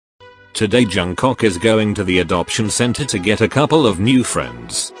Today Jungkook is going to the adoption center to get a couple of new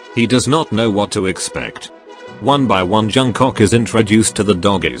friends. He does not know what to expect. One by one Jungkook is introduced to the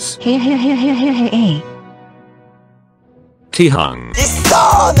doggies. Hey. T-Hung.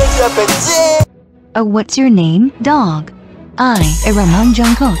 Oh, what's your name, dog? I am Ramon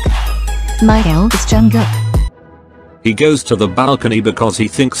Jungkook. My L is Jungkook. He goes to the balcony because he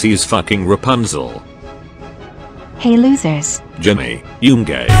thinks he's fucking Rapunzel. Hey losers. Jimmy,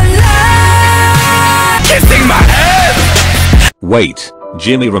 Yoongae. Kissing my head! Wait,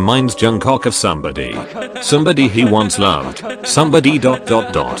 Jimmy reminds Jungkook of somebody. Somebody he once loved. Somebody ... Park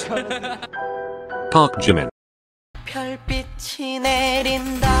Jimin. 별빛이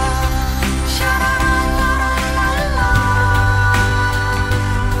내린다.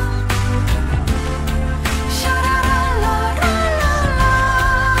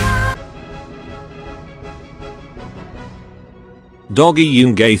 Doggy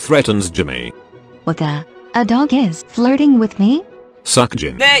Yoongae threatens Jimmy. What the? A dog is flirting with me?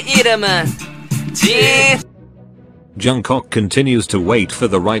 Suckjin. 내 이름은 진. Jungkook continues to wait for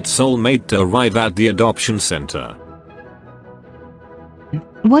the right soulmate to arrive at the adoption center.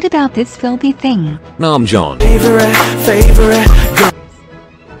 What about this filthy thing? Namjoon. Favorite.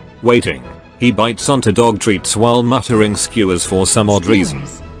 Waiting. He bites onto dog treats while muttering skewers for some odd reason.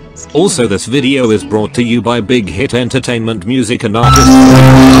 Also, this video is brought to you by Big Hit Entertainment Music and Artists.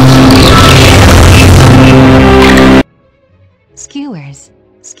 Skewers.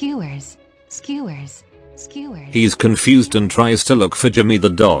 He's confused and tries to look for Jimmy the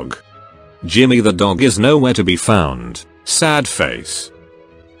dog. Jimmy the dog is nowhere to be found. Sad face.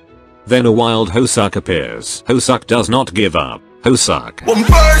 Then a wild Hoseok appears. Hoseok does not give up. Hoseok.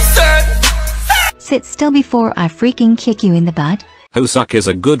 Sit still before I freaking kick you in the butt. Hoseok is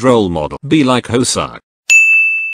a good role model. Be like Hoseok.